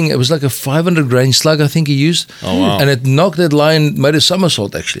that thing. It was like a 500 grain slug, I think he used. Oh wow! And it knocked that lion, made a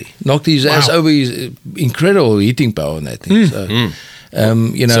somersault actually, knocked his ass over. His incredible hitting power on that thing.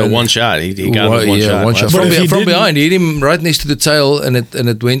 So one shot. He got one shot. From behind, he hit him right next to the tail, and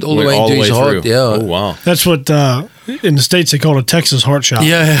it went all the way into his heart. Yeah. Oh wow! That's what in the States they call it a Texas heart shot.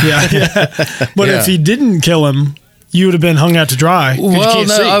 Yeah. But if he didn't kill him, you would have been hung out to dry.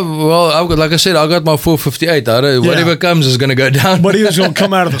 Well, I've got, like I said, I got my 458. Whatever comes is going to go down. But he was going to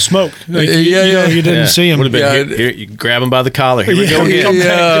come out of the smoke. Like, you didn't see him. Would have been here, you grab him by the collar. Here we go again.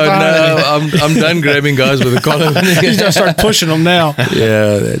 I'm done grabbing guys with the collar. He's going to start pushing them now.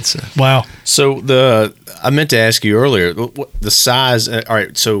 Yeah, that's wow. So I meant to ask you earlier the size. All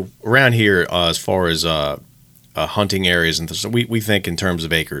right, so around here, as far as hunting areas and we think in terms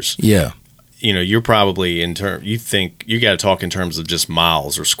of acres. Yeah. You know, you're probably you think you got to talk in terms of just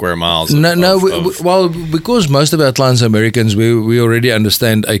miles or square miles. Well, because most of our clients are Americans, we already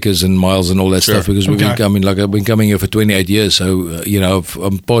understand acres and miles and all that stuff because we've been coming. Like I've been coming here for 28 years, so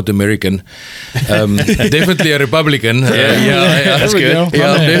I'm part American, definitely a Republican. That's good.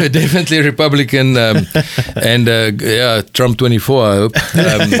 Yeah, definitely a Republican, and Trump 24. I hope.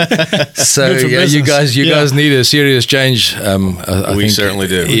 So you guys need a serious change. I we think, certainly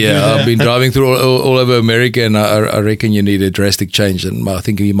do. Yeah, I've been driving through all over America, and I reckon you need a drastic change. And I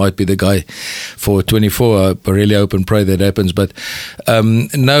think you might be the guy for 24. I really hope and pray that happens. But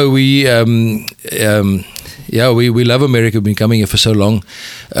no, we love America. We've been coming here for so long.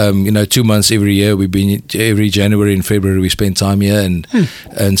 2 months every year. We've been every January and February. We spend time here,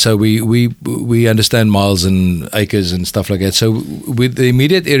 and so we understand miles and acres and stuff like that. So with the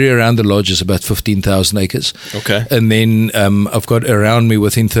immediate area around the lodge is about 15,000 acres. Okay, and then I've got around me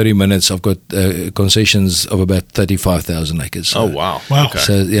within 30 minutes. I've got concessions of about 35,000 acres. So. Oh wow! Okay.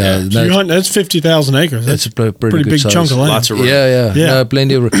 So that's 50,000 acres. That's a pretty big size. Chunk of land. Lots of room. Yeah. No,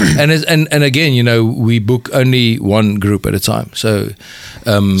 plenty of room. and again, we book only one group at a time. So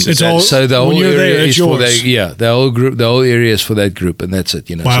the whole area is for that. The whole area is for that group, and that's it.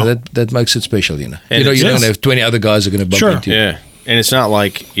 Wow. So that makes it special. You And you don't have 20 other guys are going to bump into you. Yeah. And it's not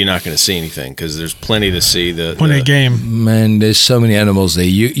like you're not going to see anything because there's plenty to see. Plenty of game. Man, there's so many animals there.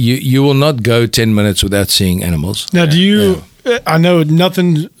 You will not go 10 minutes without seeing animals. Now, do you? Yeah. I know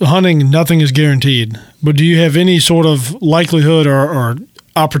nothing is guaranteed, but do you have any sort of likelihood or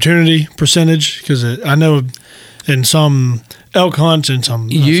opportunity percentage? Because I know in some elk hunts and some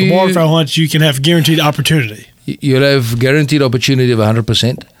waterfowl hunts, you can have guaranteed opportunity. You'll have guaranteed opportunity of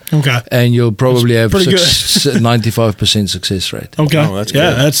 100%. Okay. And you'll probably have 95% success rate. Okay. Oh, that's good.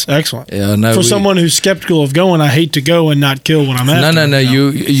 Yeah, that's excellent. Yeah, no, for someone who's skeptical of going, I hate to go and not kill when I'm after. No.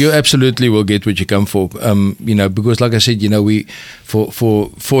 You absolutely will get what you come for. Because like I said, we for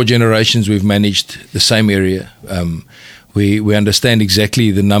 4 generations we've managed the same area. We understand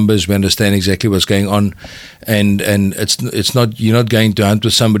exactly the numbers. We understand exactly what's going on, and it's not, you're not going to hunt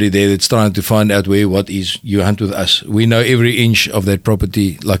with somebody there that's trying to find out what is. You hunt with us. We know every inch of that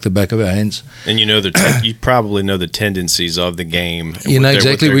property like the back of our hands. And you probably know the tendencies of the game. You know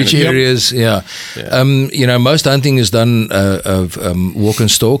exactly which areas. Yeah. Most hunting is done of walk and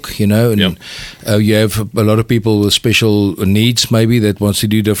stalk. You have a lot of people with special needs maybe that wants to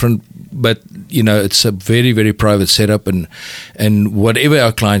do different. But it's a very, very private setup, and whatever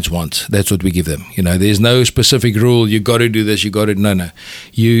our clients want, that's what we give them. There's no specific rule. You got to do this. You got to no.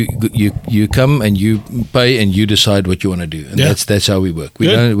 You come and you pay and you decide what you want to do, and that's how we work. We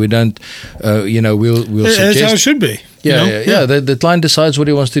don't. We'll suggest. That's how it should be. Yeah. The client decides what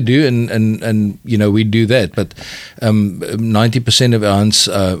he wants to do, and we do that. But 90% of our hunts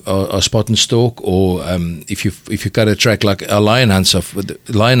are spot and stalk, or if you cut a track like our lion hunts are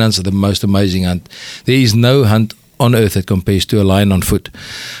the most amazing hunt. There is no hunt on earth that compares to a lion on foot.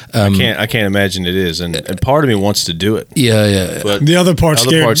 I can't imagine it is, and part of me wants to do it. Yeah. But the other part's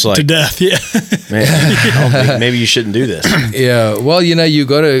scared to death. Yeah, man, maybe you shouldn't do this. Yeah, well, you've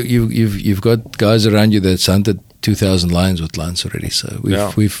got guys around you that's hunted 2,000 lions with lions already, so we've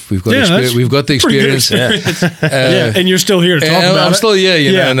got the experience. And you're still here to talk about it. I'm still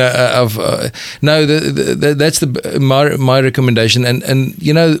here, and that's my recommendation. And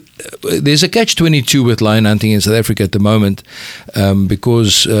there's a catch-22 with lion hunting in South Africa at the moment,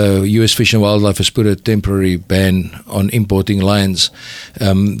 because U.S. Fish and Wildlife has put a temporary ban on importing lions.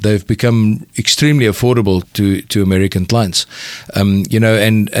 They've become extremely affordable to American clients, and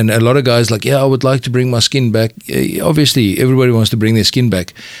a lot of guys I would like to bring my skin back. Obviously, everybody wants to bring their skin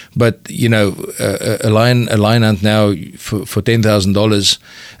back, but a lion hunt now for $10,000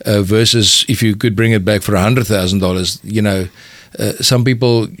 versus if you could bring it back for $100,000. Some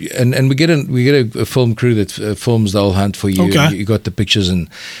people and we get a film crew that films the whole hunt for you. Okay. You got the pictures and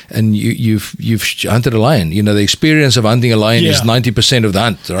you've hunted a lion. The experience of hunting a lion is 90% of the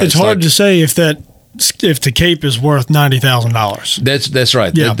hunt. Right? It's hard to say if the cape is worth $90,000. That's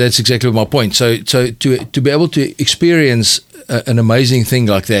right. Yeah. That's exactly my point. So to be able to experience an amazing thing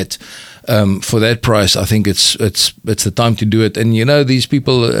like that, for that price, I think it's the time to do it. And these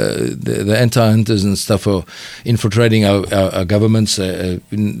people, the anti-hunters and stuff, are infiltrating our governments.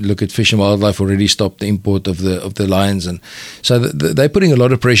 Look at Fish and Wildlife already stopped the import of the lions, and so they're putting a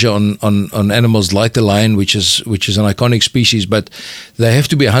lot of pressure on animals like the lion, which is an iconic species, but they have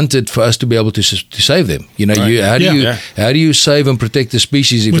to be hunted for us to be able to save them. How do you save and protect the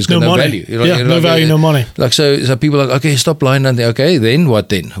species if it's got no value? No value, no money. Like so people are like, okay, stop lion hunting. Okay, then what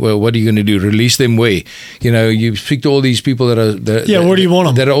then? Well, what are you going to do? Release them where? You speak to all these people that are where do you want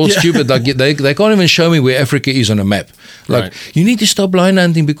them? That are all stupid. Like they can't even show me where Africa is on a map. Like you need to stop lion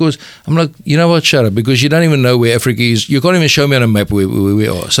hunting, because I'm like, you know what? Shut up, because you don't even know where Africa is. You can't even show me on a map where we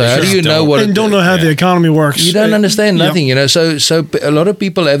are. So how do you know what? And don't know how the economy works. You don't understand nothing. So a lot of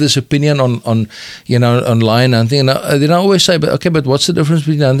people have this opinion on lion hunting, and then I always say, but what's the difference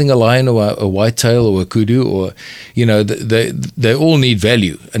between hunting a lion or a whitetail or a kudu, or they all need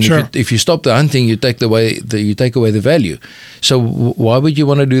value, and if you stop the hunting, you take away the value. So why would you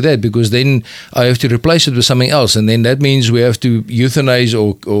want to do that? Because then I have to replace it with something else, and then that means we have to euthanize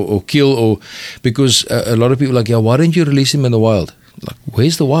or kill, or because a lot of people are like, why don't you release him in the wild? Like,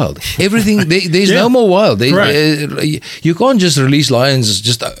 where's the wild? Everything there's no more wild. You can't just release lions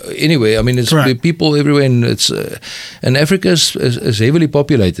just anywhere. I mean, it's people everywhere, and and Africa is heavily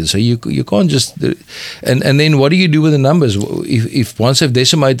populated, so you can't just. And then what do you do with the numbers if once they've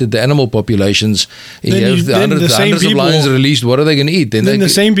decimated the animal populations? Then the hundreds of lions released. What are they going to eat? Then the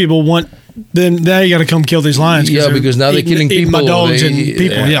same people want. Then now you got to come kill these lions. Because now they're killing people. My dogs and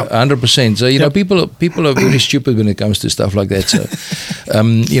people. 100%. So people are very stupid when it comes to stuff like that. So,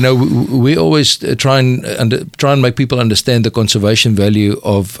 we always try and make people understand the conservation value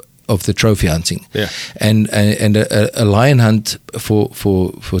of the trophy hunting. And a lion hunt for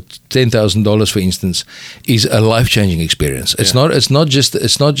 $10,000, for instance, is a life-changing experience. It's not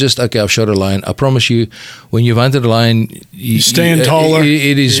just okay, I've shot a lion. I promise you, when you've hunted a lion, you stand taller.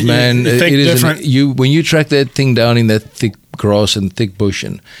 It is, man. You think different. When you track that thing down in that thick grass and thick bush,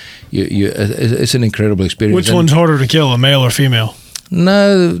 and it's an incredible experience. Which one's harder to kill, a male or female?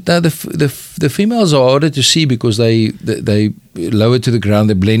 No, the females are harder to see because they lower to the ground.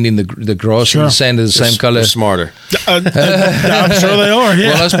 They blend in the grass and the sand is the same color. They're smarter. I'm sure they are. Yeah.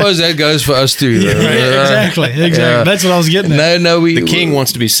 Well, I suppose that goes for us too. Exactly. That's what I was getting at. No. The king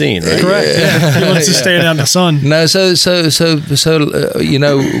wants to be seen, right? Correct. He wants to stay out in the sun.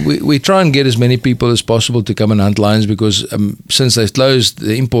 No, we try and get as many people as possible to come and hunt lions, because since they've closed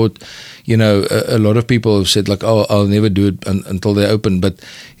the import, a lot of people have said like, oh, I'll never do it until they open. But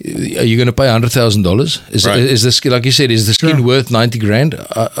are you going to pay $100,000? Is this, like you said, is the skin worth $90,000?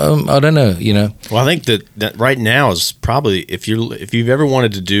 I don't know. Well, I think that right now is probably, if you've ever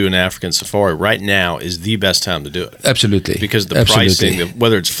wanted to do an African safari, right now is the best time to do it. Absolutely, because the pricing,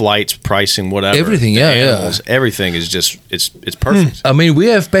 whether it's flights, pricing, whatever, everything, animals, everything is just it's perfect. I mean, we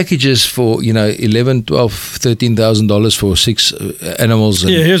have packages for $11,000, $12,000, $13,000 for 6 animals.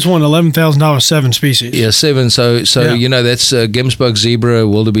 And here's one $11,000, 7 species. Yeah, 7. So that's Gemsbuck, zebra,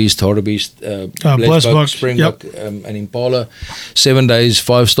 wildebeest, hartebeest, blessbuck, springbuck, and impala. 7 days,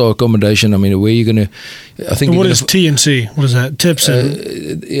 5-star accommodation. I mean, where are you going to? I think. What is T&C? What is that? Tips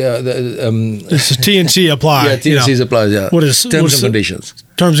and this is T&C applied. Yeah, T&C applies. Yeah. What is terms and conditions?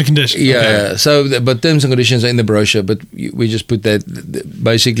 Terms and conditions. Yeah. So, but terms and conditions are in the brochure. But we just put that.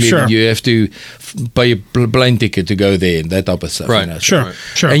 Basically, you have to pay a plane ticket to go there and that type of stuff. Right. Sure.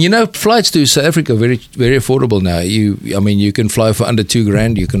 And flights to South Africa are very, very affordable now. You can fly for under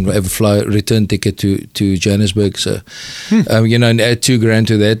 $2,000. You can have a return ticket to Johannesburg. So, and add $2,000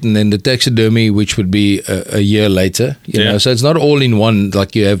 to that, and then the taxidermy, which would be a year later. You know, so it's not all in one.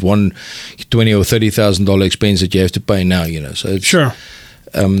 Like you have one $20,000 or $30,000 expense that you have to pay now. So it's,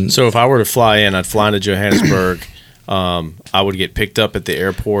 so if I were to fly in, I'd fly into Johannesburg. I would get picked up at the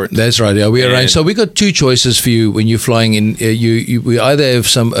airport. That's right. Yeah, we arrange. So we got 2 choices for you when you're flying in. We either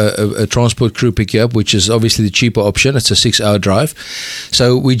have a transport crew pick you up, which is obviously the cheaper option. It's a 6-hour drive.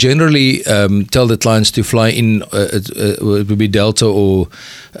 So we generally tell the clients to fly in. It would be Delta or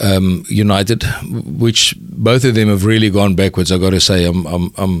United, which both of them have really gone backwards. I got to say,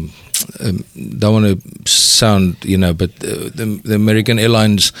 I'm don't want to sound, but the American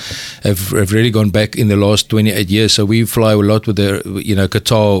airlines have really gone back in the last 28 years. So we fly a lot with the,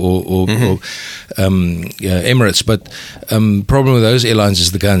 Qatar or Emirates. But problem with those airlines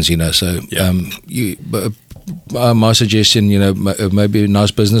is the guns, So my suggestion, maybe a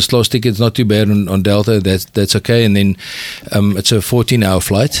nice business class ticket. It's not too bad on Delta. That's okay. And then it's a 14-hour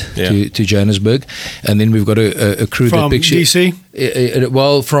flight to Johannesburg, and then we've got a crew from that picks you. DC.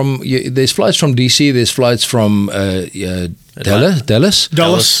 There's flights from DC. There's flights from Dallas.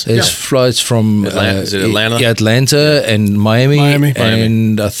 There's flights from Atlanta. Is it Atlanta? Atlanta and Miami.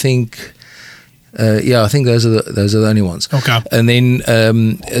 And I think. I think those are the only ones. Okay. And then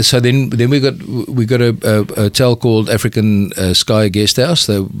then we got a hotel called African Sky Guest House.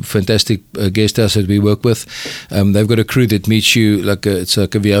 They're fantastic guest house that we work with. They've got a crew that meets you it's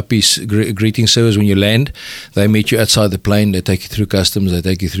like a VIP greeting service when you land. They meet you outside the plane. They take you through customs. They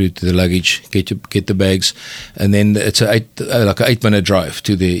take you through to the luggage, get the bags, and then it's like an 8-minute drive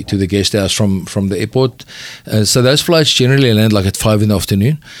to the guest house from the airport. So those flights generally land like at 5 in the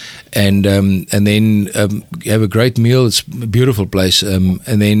afternoon. And then you have a great meal. It's a beautiful place. And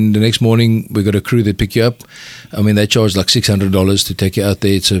then the next morning we got a crew that pick you up. I mean, they charge like $600 to take you out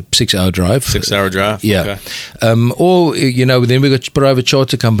there. It's a 6-hour drive. 6-hour drive. Yeah. Okay. Or then we got private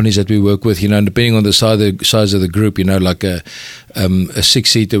charter companies that we work with. And depending on the size of the group, like a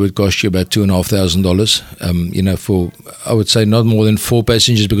 6-seater would cost you about $2,500. For I would say not more than 4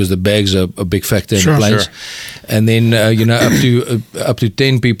 passengers because the bags are a big factor in the planes. Sure. And then up to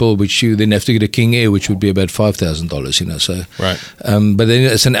 10 people, which you then have to get a King Air, which would be about $5,000. So right. But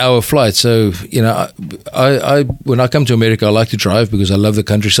then it's an hour flight. So I when I come to America, I like to drive because I love the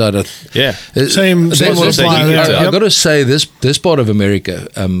countryside. Same apply there. I've got to say this part of America,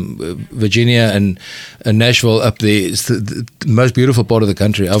 Virginia and Nashville up there, is the most beautiful part of the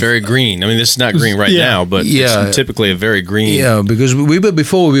country. It's very green. I mean, this is not green right now, but it's typically a very green. Yeah, because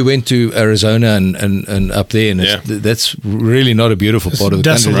before we went to Arizona and up there, and that's really not a beautiful part of the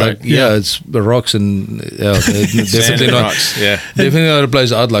country. Right. It's the rocks and definitely not. Rocks. Yeah, definitely not a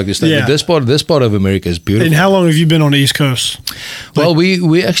place I'd like to stay. Yeah. But this part of America is beautiful. And how long have you been on the East Coast? Well,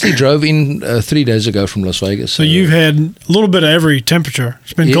 we actually drove in 3 days ago from Las Vegas. So you've had a little bit of every temperature.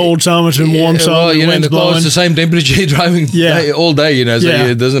 It's been cold some, it's been warm some. Well, in the car it's the same temperature driving all day. So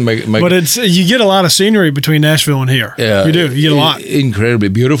it doesn't make. But you get a lot of scenery between Nashville and here. Yeah, you do. You get a lot. Incredibly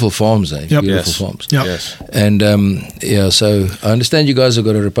beautiful farms, Beautiful farms. Yep. Yes. And so I understand you guys have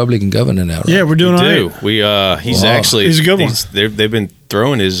got a Republican governor now, right? Yeah, we're doing all right. He's a good one. They've been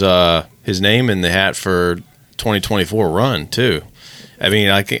throwing his name in the hat for 2024 run too. I mean,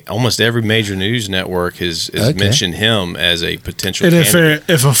 almost every major news network has mentioned him as a potential candidate.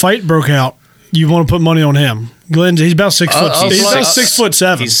 If a fight broke out, you want to put money on him. Glenn, he's about 6 foot. He's about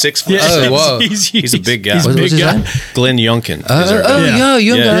 6'7". He's 6 foot. Oh, wow. He's a big guy. He's a big guy. Glenn Youngkin.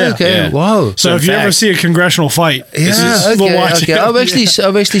 Youngkin. Okay. Yeah. Wow. So if you ever see a congressional fight, we'll watch it. I've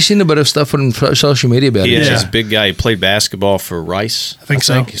actually seen a bit of stuff on social media about it. He's a big guy. He played basketball for Rice. I think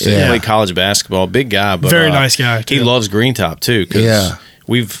so. He played college basketball. Big guy, but very nice guy too. He loves Green Top too.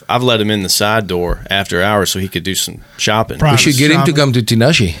 I've let him in the side door after hours so he could do some shopping. We should get him to come to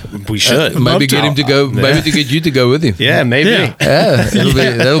Tinashe. We should. Maybe get him to go. Maybe to get you to go with him. Yeah, maybe. Yeah,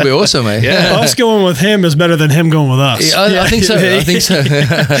 that'll be awesome, mate. Yeah. Us going with him is better than him going with us. I think so.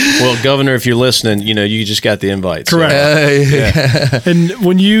 Well, Governor, if you're listening, you just got the invite. Correct. And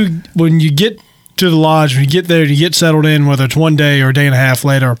when you get to the lodge, when you get there, you get settled in, whether it's one day or a day and a half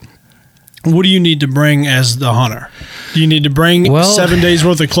later, what do you need to bring as the hunter? Do you need to bring 7 days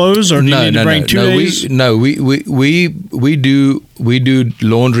worth of clothes, or do you need to bring 2 days? We do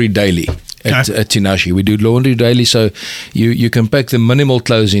laundry daily. At Tinashe, we do laundry daily, so you can pack the minimal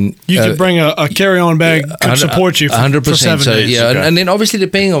clothes in. You could bring a carry-on bag to support you for 100%. 7 days. Yeah, and then obviously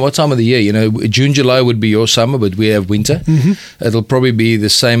depending on what time of the year, June, July would be your summer, but we have winter. Mm-hmm. It'll probably be the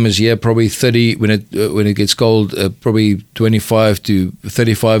same as probably 30 when it gets cold, probably 25 to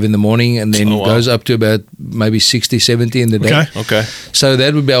 35 in the morning, and then goes up to about maybe 60, 70 in the day. Okay. So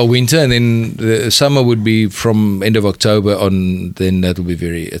that would be our winter, and then the summer would be from end of October on. Then that will be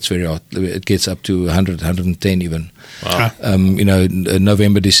it's very hot. It gets up to 100, 110 even. Wow.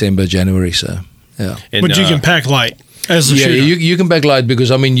 November, December, January. So yeah. But you can pack light as the shooter. You can pack light because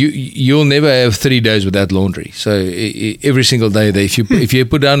you'll never have 3 days without laundry. So every single day, if you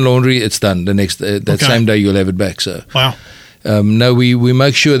put down laundry, it's done. The next same day you'll have it back. So wow. No, we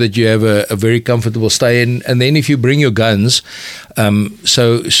make sure that you have a very comfortable stay, and then if you bring your guns,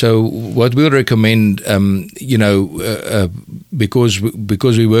 so what we'll recommend, because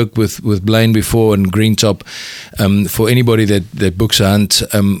we worked with Blaine before and Green Top, for anybody that books a hunt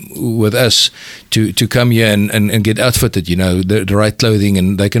with us to come here and get outfitted, the right clothing,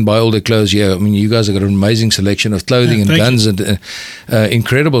 and they can buy all the clothes here. I mean, you guys have got an amazing selection of clothing and guns, and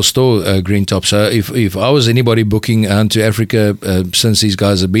incredible store, Green Top. So if I was anybody booking a hunt to Africa, Africa since these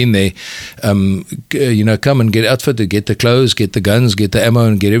guys have been there. Come and get outfitted, get the clothes, get the guns, get the ammo,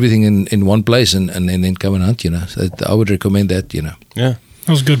 and get everything in one place, and then come and hunt. So I would recommend that. Yeah, that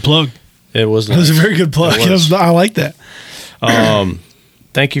was a good plug. It was. That was a very good plug. I like that.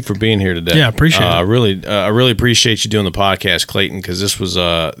 Thank you for being here today. Yeah, appreciate it. I really appreciate you doing the podcast, Clayton, because this was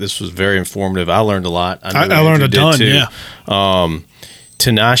very informative. I learned a lot. I learned a ton. Too. Yeah.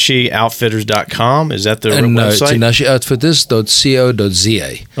 TenashiOutfitters.com, is that the website? No,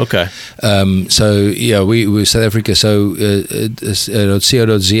 TenashiOutfitters.co.za. Okay. We're South Africa, so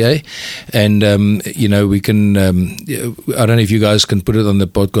 .co.za, and we can. I don't know if you guys can put it on the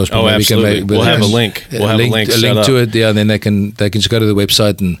podcast. But absolutely. We'll have a link. We'll have a link to it. Yeah, and then they can just go to the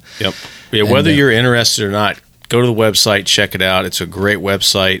website and. Yep. Yeah. Whether you're interested or not, go to the website, check it out. It's a great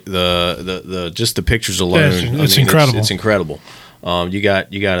website. The just the pictures alone. It's incredible. It's incredible. You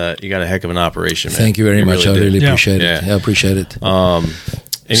got a heck of an operation, man. Thank you very much. I really appreciate it. I appreciate it.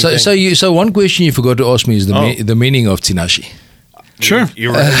 So one question you forgot to ask me is the meaning of Tenashi. Sure,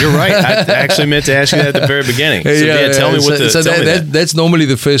 you're right. I actually meant to ask you that at the very beginning. So tell me what the. So that's normally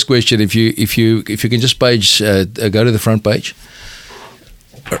the first question. If you can just go to the front page,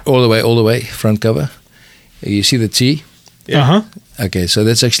 all the way front cover. You see the T. Yeah. Okay, so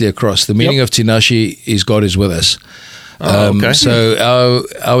that's actually a cross. The meaning of Tenashi is God is with us. Okay. So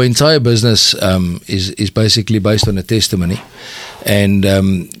our entire business is basically based on a testimony, and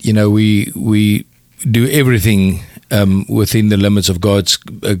we do everything within the limits of God's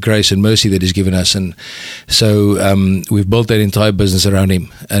grace and mercy that He's given us, and so we've built that entire business around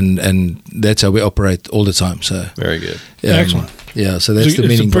Him, and that's how we operate all the time. So very good, excellent. Yeah, so that's the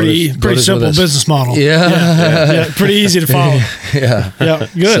meaning. It's a pretty simple business model. Yeah. Pretty easy to follow. Yeah,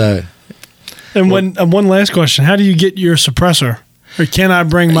 good. So, and one last question: how do you get your suppressor? Or can I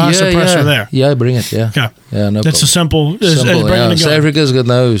bring my suppressor there? Yeah, bring it. Yeah. Okay. Yeah, no That's problem. simple. South Africa's got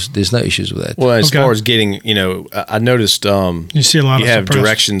there's no issues with that. Well, as far as getting, I noticed you see a lot. You have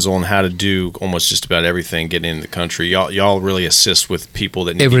directions on how to do almost just about everything getting into the country. Y'all really assist with people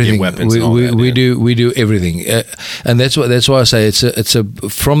that need to get weapons. We do everything, and that's why I say it's a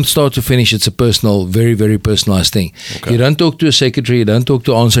from start to finish. It's a personal, very very personalized thing. Okay. You don't talk to a secretary. You don't talk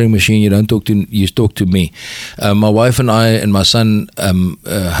to answering machine. You talk to me. My wife and I and my son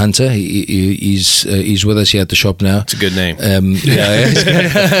Hunter. He's with us here at the shop now. It's a good name.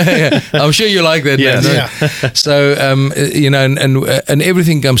 I'm sure you like that. Yes. Yeah. So and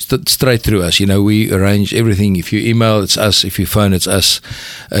everything comes straight through us. We arrange everything. If you email, it's us. If you phone, it's us.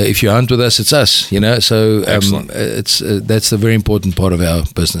 If you hunt with us, it's us. So that's the very important part of our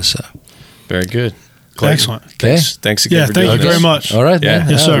business. So. Very good. Clayton. Excellent. Thanks again for doing this. Thank you very much. All right. Yeah,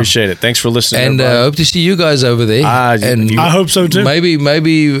 yes, sir. I appreciate it. Thanks for listening. And I hope to see you guys over there. And I hope so too. Maybe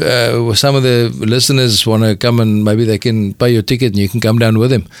some of the listeners want to come and maybe they can pay your ticket and you can come down with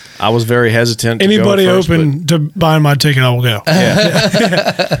them. I was very hesitant. Anybody open to buying my ticket, I will go.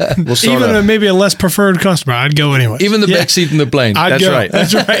 Yeah. Even maybe a less preferred customer, I'd go anyway. Even the back seat in the plane. That's right.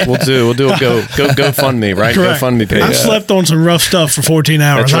 That's right. We'll do a GoFundMe, right? Correct. GoFundMe page. I've slept on some rough stuff for 14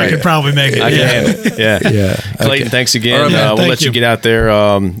 hours. That's right. I could probably make it. I can. Yeah. Clayton, thanks again. Right, we'll let you get out there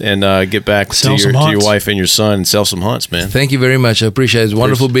and get back to your wife and your son and sell some hunts, man. Thank you very much. I appreciate it. It's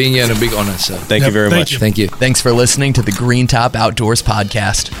wonderful being here and a big honor. So thank you very much. Thank you. Thanks for listening to the Green Top Outdoors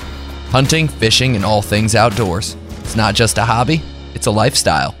podcast. Hunting, fishing, and all things outdoors. It's not just a hobby, it's a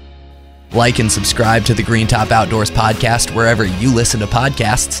lifestyle. Like and subscribe to the Green Top Outdoors podcast wherever you listen to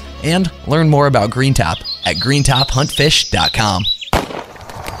podcasts, and learn more about Green Top at greentophuntfish.com.